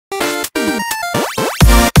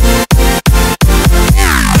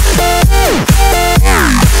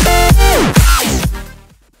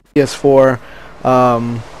PS4.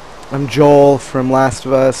 I'm Joel from Last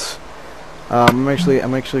of Us. I'm actually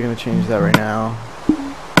gonna change that right now.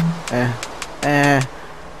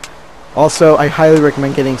 Also, I highly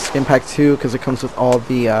recommend getting Skin Pack 2 because it comes with all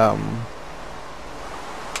the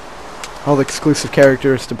exclusive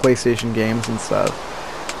characters to PlayStation games and stuff.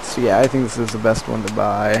 So yeah, I think this is the best one to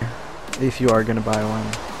buy if you are gonna buy one.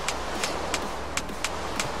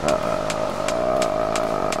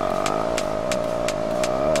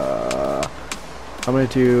 I'm gonna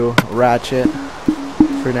do Ratchet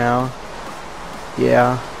for now.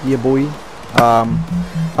 Yeah, boy. I'm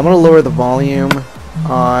gonna lower the volume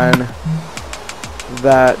on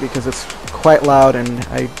that because it's quite loud and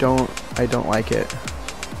I don't like it.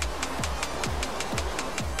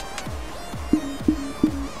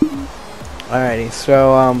 Alrighty,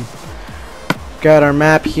 so got our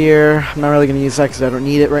map here. I'm not really gonna use that because I don't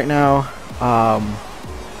need it right now.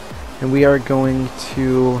 And we are going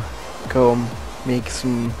to go make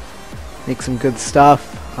some good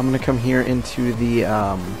stuff. I'm gonna come here into the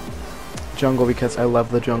jungle because I love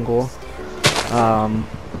the jungle.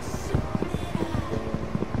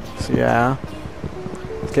 So yeah,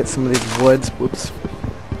 let's get some of these woods. Whoops.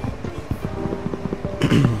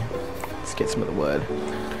 Let's get some of the wood,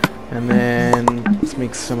 and then let's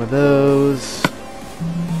make some of those.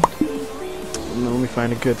 And then let me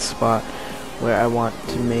find a good spot where I want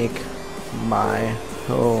to make my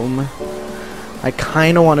home. I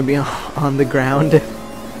kind of want to be on the ground,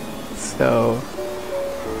 so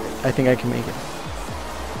I think I can make it.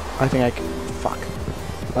 I think I can. Fuck.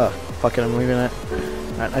 Fuck it, I'm leaving it.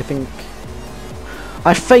 Right, I think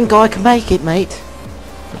I can make it, mate.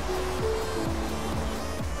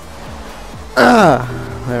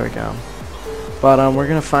 There we go. But we're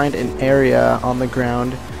gonna find an area on the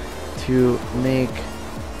ground to make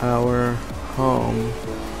our home.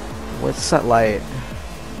 What's that light?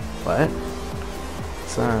 What?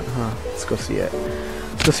 What's that? Huh. Let's go see it.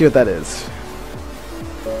 Let's go see what that is.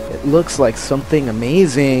 It looks like something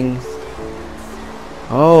amazing.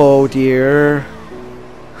 Oh dear.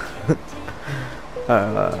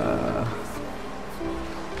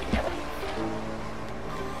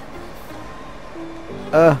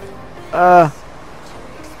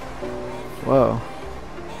 Whoa.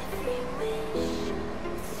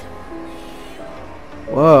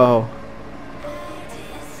 Whoa.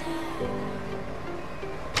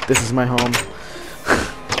 This is my home.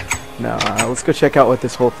 No, let's go check out what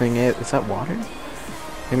this whole thing is. Is that water?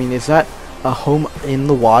 I mean, is that a home in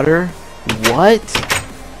the water? What?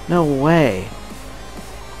 No way.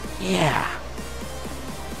 Yeah.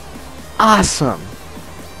 Awesome.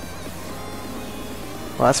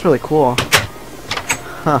 Well, that's really cool.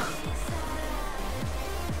 Huh.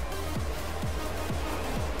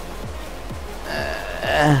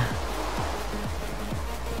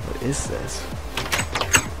 What is this?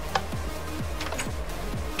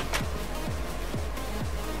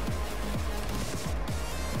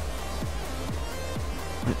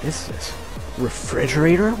 What is this?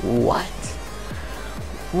 Refrigerator? What?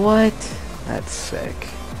 What? That's sick.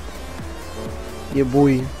 Yeah,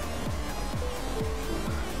 boy.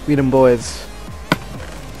 Beat 'em, boys.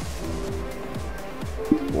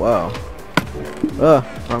 Whoa.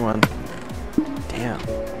 Wrong one. Damn.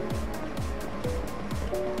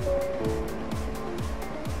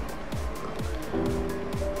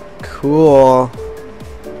 Cool.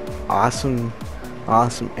 Awesome.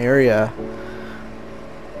 Awesome area.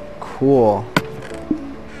 Cool.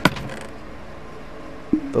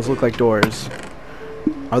 Those look like doors.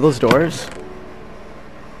 Are those doors?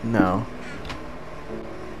 No.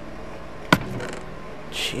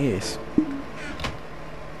 Jeez.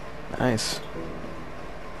 Nice.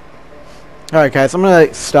 Alright guys, I'm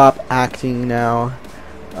gonna stop acting now.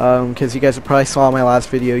 Because you guys probably saw my last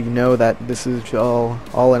video, you know that this is all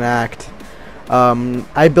an act.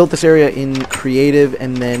 I built this area in creative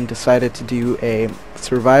and then decided to do a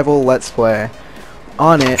survival let's play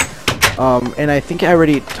on it. And I think I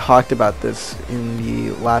already talked about this in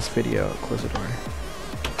the last video. Close the door.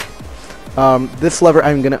 This lever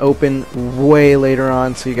I'm gonna open way later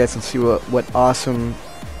on so you guys can see what awesome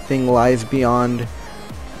thing lies beyond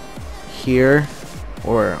here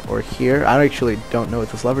or here. I actually don't know what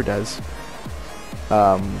this lever does.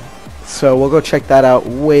 So we'll go check that out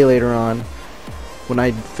way later on when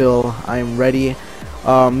I feel I'm ready.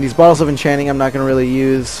 These bottles of enchanting I'm not gonna really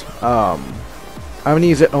use. I'm gonna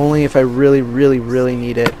use it only if I really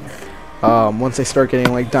need it. Once I start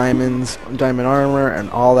getting like diamonds, diamond armor, and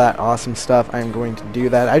all that awesome stuff, I'm going to do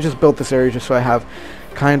that. I just built this area just so I have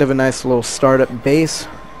kind of a nice little startup base.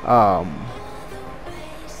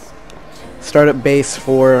 Startup base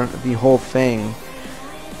for the whole thing.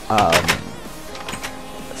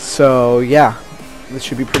 So yeah, this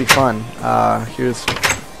should be pretty fun. Here's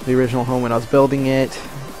the original home when I was building it.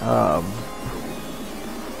 That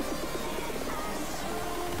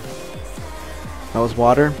was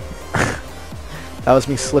water. That was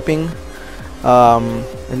me slipping.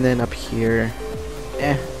 And then up here,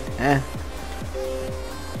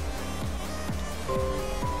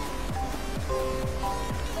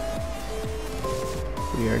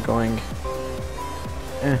 we are going.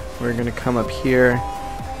 We're gonna come up here.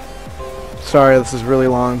 Sorry, this is really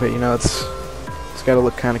long, but you know it's got to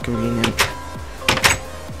look kind of convenient.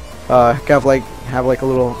 Have like a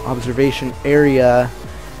little observation area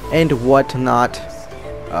and whatnot.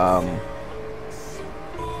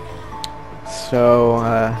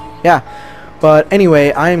 Yeah. But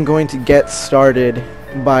anyway, I am going to get started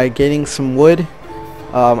by getting some wood.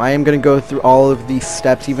 I am going to go through all of these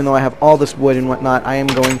steps, even though I have all this wood and whatnot. I am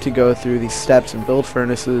going to go through these steps and build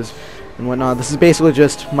furnaces and whatnot. This is basically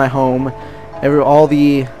just my home. All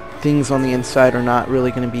the things on the inside are not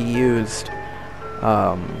really going to be used.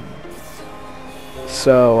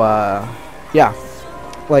 Yeah,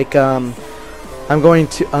 like I'm going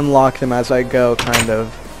to unlock them as I go, kind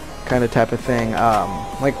of type of thing.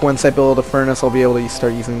 Like once I build a furnace, I'll be able to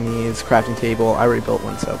start using these crafting table. I already built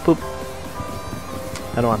one, so poop.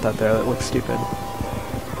 I don't want that there. That looks stupid.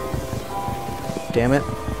 Damn it.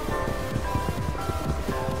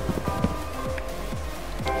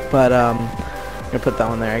 But I'm gonna put that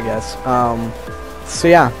one there, I guess. So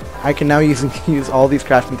yeah, I can now use all these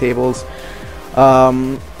crafting tables.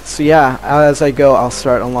 So yeah, as I go, I'll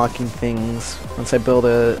start unlocking things. Once I build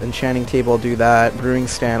a enchanting table, I'll do that. Brewing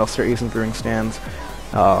stand, I'll start using brewing stands.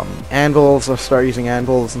 Anvils, I'll start using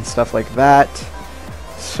anvils and stuff like that.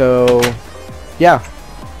 So yeah,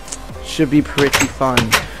 should be pretty fun.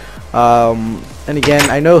 And again,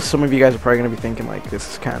 I know some of you guys are probably gonna be thinking like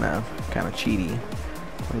this is kind of cheaty.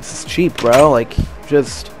 This is cheap, bro. Like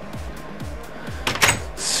just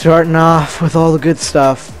starting off with all the good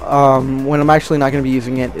stuff. When I'm actually not going to be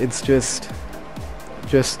using it, it's just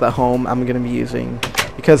the home I'm going to be using.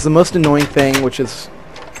 Because the most annoying thing, which is,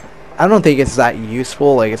 I don't think it's that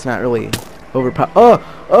useful. Like it's not really overpowered.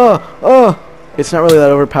 It's not really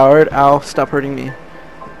that overpowered. Ow! Stop hurting me.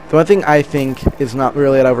 The one thing I think is not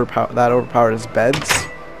really that overpowered is beds.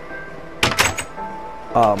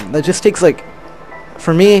 That just takes like,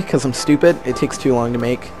 for me, because I'm stupid, it takes too long to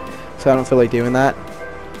make, so I don't feel like doing that.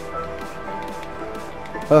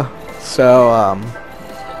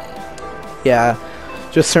 Yeah,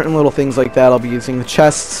 just certain little things like that. I'll be using the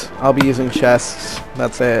chests.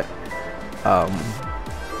 That's it.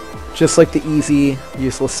 Just like the easy,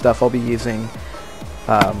 useless stuff I'll be using.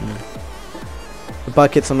 The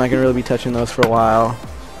buckets, I'm not gonna really be touching those for a while.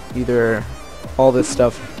 Either all this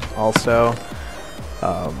stuff also.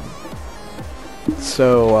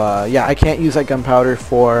 Yeah, I can't use that gunpowder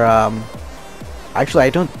for. Actually, I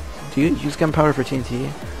don't. Do you use gunpowder for TNT?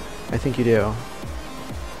 I think you do.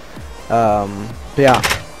 But yeah.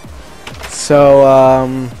 So,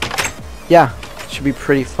 yeah, should be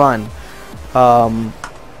pretty fun. My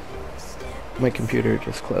computer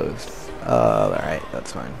just closed. Alright,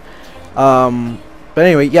 that's fine. But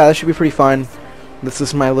anyway, yeah, that should be pretty fun. This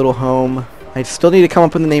is my little home. I still need to come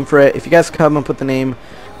up with a name for it. If you guys come up with the name,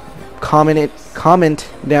 comment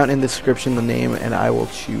down in the description the name, and I will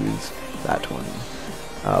choose that one.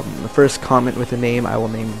 The first comment with a name, I will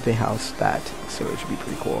name the house that, so it should be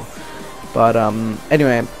pretty cool. But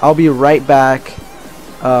anyway, I'll be right back.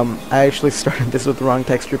 I actually started this with the wrong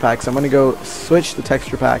texture pack, so I'm gonna go switch the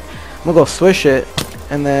texture pack. I'm gonna go swish it,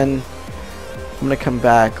 and then I'm gonna come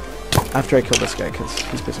back after I kill this guy because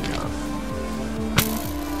he's pissing me off.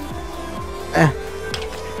 I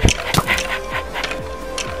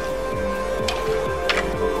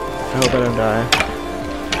hope I don't die.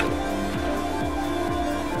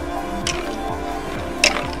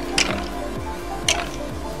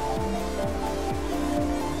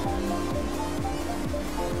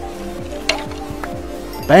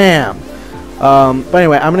 Bam! But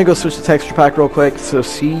anyway, I'm gonna go switch the texture pack real quick, so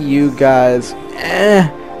see you guys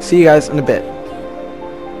in a bit.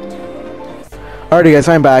 Alrighty guys,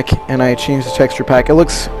 I'm back, and I changed the texture pack. It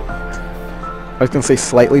looks, I was gonna say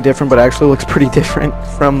slightly different, but it actually looks pretty different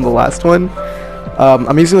from the last one.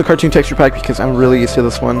 I'm using the cartoon texture pack because I'm really used to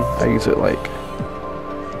this one. I use it like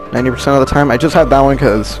 90% of the time. I just had that one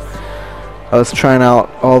because I was trying out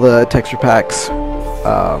all the texture packs,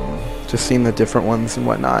 just seeing the different ones and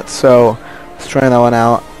whatnot. So let's try that one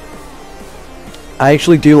out. I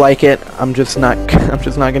actually do like it. I'm just not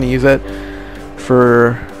gonna use it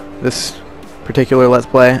for this particular Let's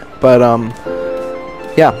Play. But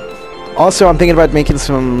yeah, Also, I'm thinking about making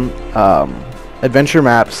some adventure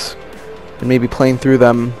maps and maybe playing through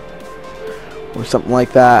them or something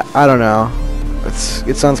like that. I don't know.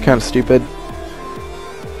 It sounds kind of stupid,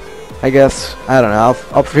 I guess. I don't know.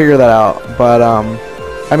 I'll figure that out. But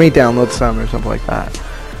I may download some or something like that.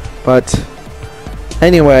 But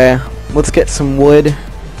anyway, let's get some wood,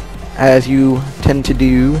 as you tend to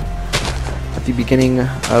do at the beginning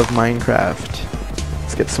of Minecraft.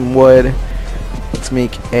 Let's get some wood. Let's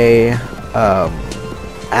make a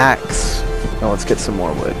axe. No, let's get some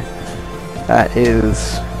more wood. That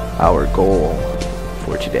is our goal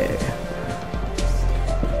for today.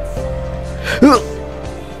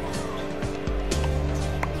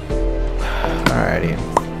 Alrighty.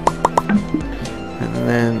 And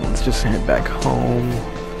then let's just head back home.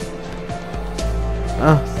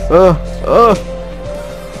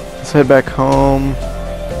 Let's head back home.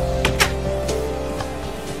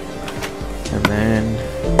 And then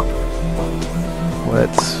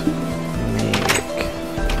let's make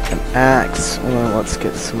an axe. And then let's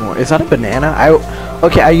get some more. Is that a banana?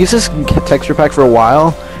 Okay, I used this texture pack for a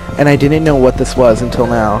while, and I didn't know what this was until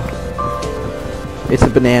now. It's a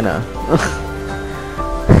banana.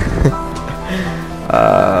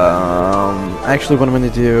 Actually, what I'm gonna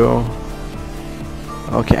do...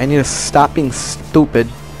 Okay, I need to stop being stupid.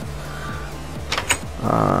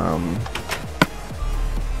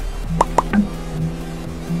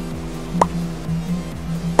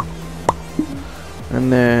 And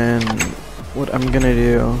then what I'm gonna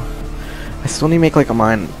do, I still need to make like a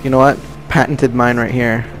mine. You know what? Patented mine right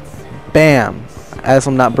here. Bam! As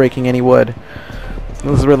I'm not breaking any wood.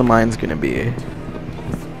 This is where the mine's gonna be.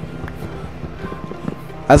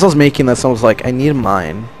 As I was making this, I was like, I need a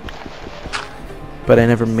mine. But I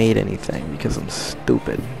never made anything because I'm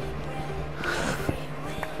stupid.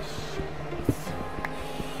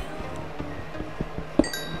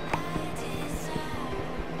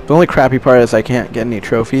 The only crappy part is I can't get any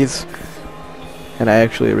trophies. And I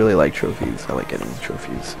actually really like trophies. I like getting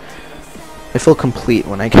trophies. I feel complete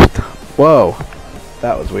when I get them. Whoa!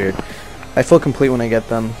 That was weird. I feel complete when I get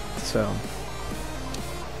them. So,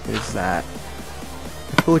 there's that.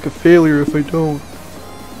 I feel like a failure if I don't.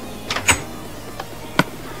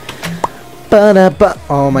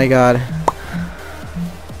 Oh my god.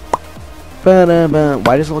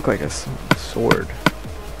 Why does it look like a sword?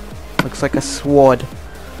 Looks like a sword.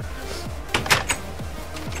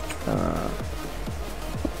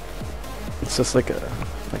 It's just like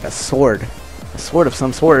a sword. A sword of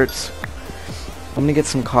some sorts. I'm gonna get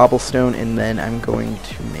some cobblestone and then I'm going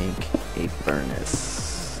to make a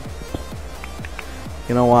furnace.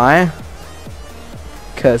 You know why?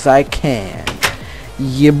 'Cause I can.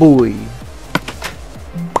 Yeah, boy.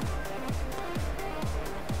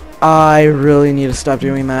 I really need to stop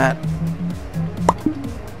doing that.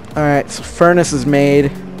 Alright, so furnace is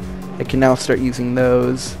made. I can now start using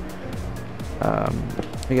those.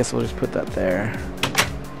 I guess we'll just put that there.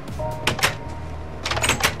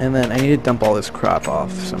 And then I need to dump all this crop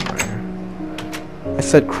off somewhere. I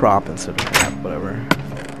said crop instead of crap, whatever.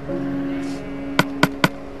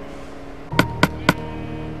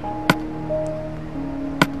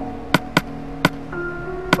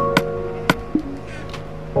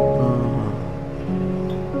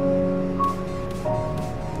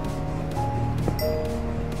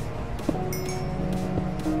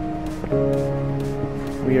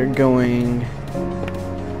 We are going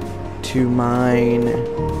to mine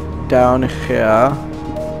down here.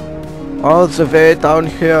 All the way down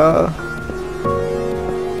here.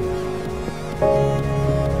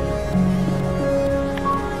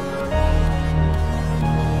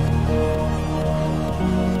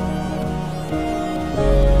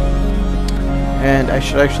 And I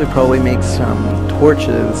should actually probably make some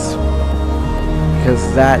torches because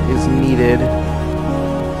that is needed.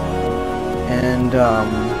 And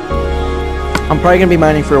I'm probably gonna be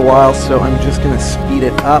mining for a while, so I'm just gonna speed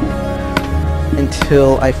it up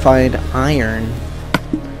until I find iron,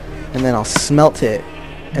 and then I'll smelt it,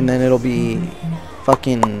 and then it'll be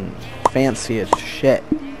fucking fancy as shit.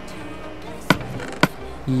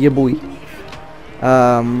 Yeah, boy.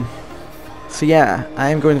 So yeah, I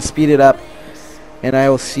am going to speed it up, and I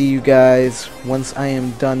will see you guys once I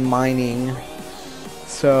am done mining.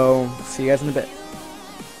 So see you guys in a bit.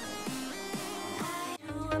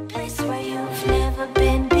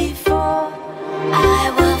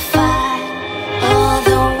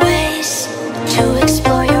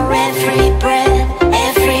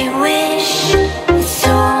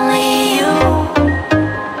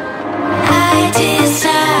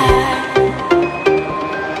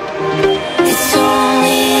 It's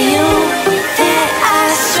only you that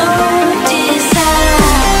I so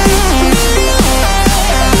desire.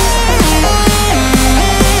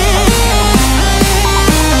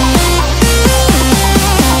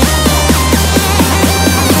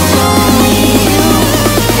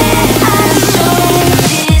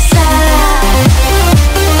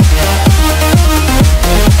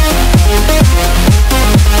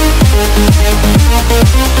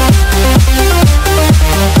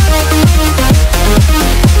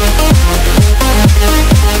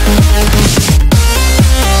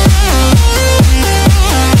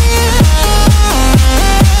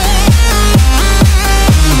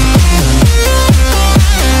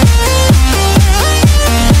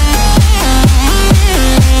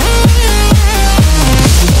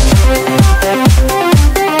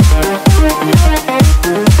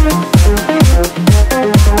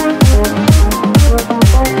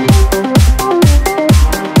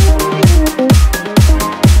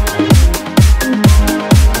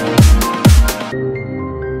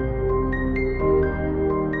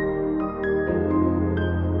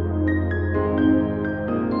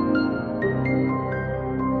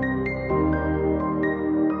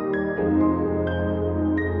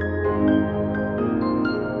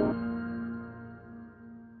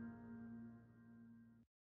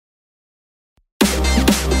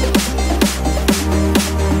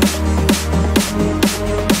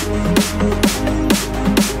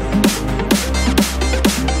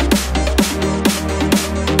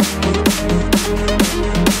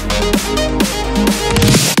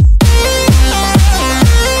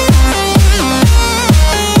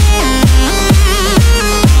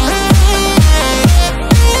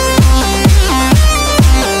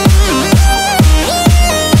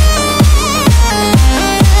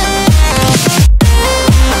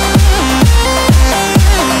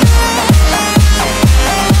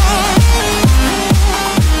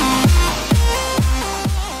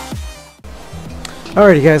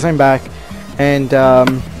 Alrighty guys, I'm back, and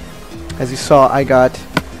as you saw, I got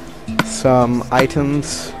some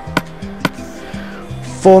items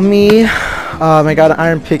for me. I got an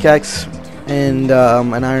iron pickaxe and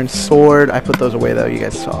an iron sword. I put those away though, you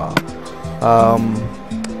guys saw.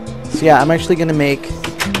 So yeah, I'm actually gonna make...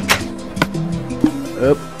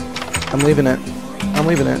 Oop, I'm leaving it. I'm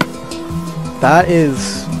leaving it. That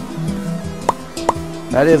is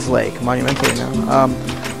like monumental, you know.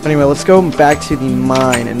 Anyway, let's go back to the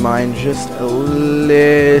mine and mine just a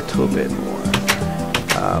little bit more.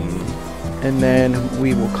 And then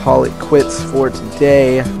we will call it quits for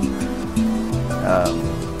today.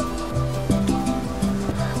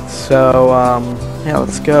 Yeah,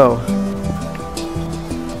 let's go.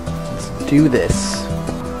 Let's do this.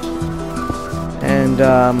 And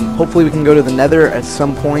hopefully we can go to the Nether at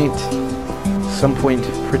some point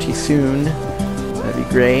pretty soon. That'd be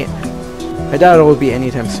great. I doubt it will be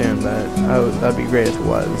anytime soon, but that'd be great if it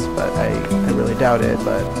was. But I really doubt it.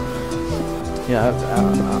 But yeah,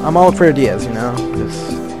 I'm all for ideas, you know.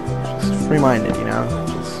 Just free-minded, you know.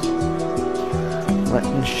 Just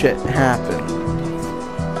letting shit happen.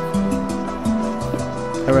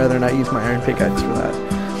 I'd rather not use my iron pickaxe for that.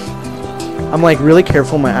 I'm like really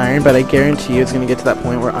careful with my iron, but I guarantee you it's gonna get to that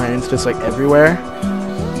point where iron's just like everywhere,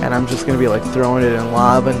 and I'm just gonna be like throwing it in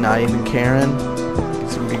lava, not even caring.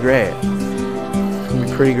 It's gonna be great. It's gonna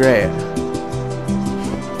be pretty great.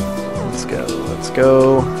 Let's go. Let's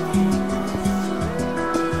go.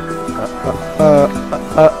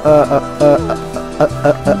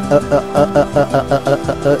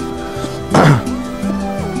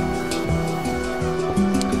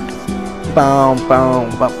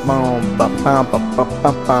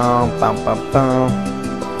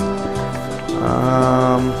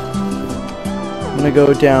 I'm gonna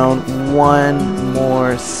go down one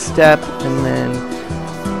more step, and then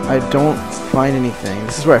I don't find anything.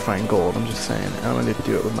 This is where I find gold, I'm just saying. I'm gonna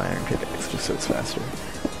do it with my iron pickaxe just so it's faster.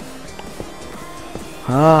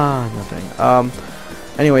 Nothing.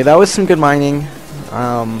 Anyway, that was some good mining.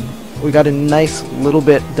 We got a nice little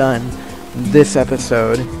bit done this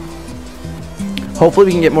episode. Hopefully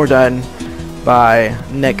we can get more done by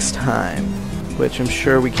next time, which I'm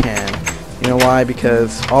sure we can. You know why?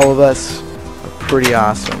 Because all of us are pretty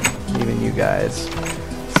awesome, even you guys.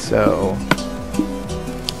 So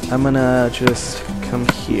I'm gonna just come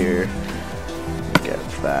here and get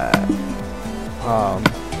that.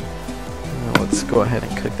 Let's go ahead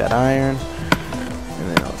and cook that iron, and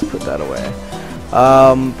then let's put that away.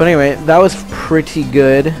 But anyway, that was pretty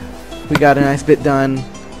good. We got a nice bit done.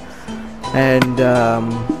 And I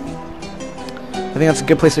think that's a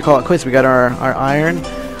good place to call it quits. We got our iron,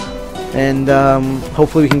 and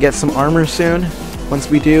hopefully we can get some armor soon. Once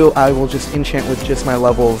we do, I will just enchant with just my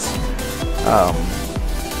levels.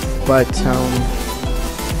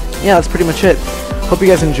 Yeah, that's pretty much it. Hope you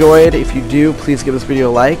guys enjoyed. If you do, please give this video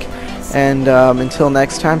a like. And until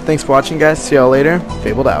next time, thanks for watching, guys. See y'all later.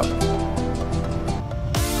 Fabled out.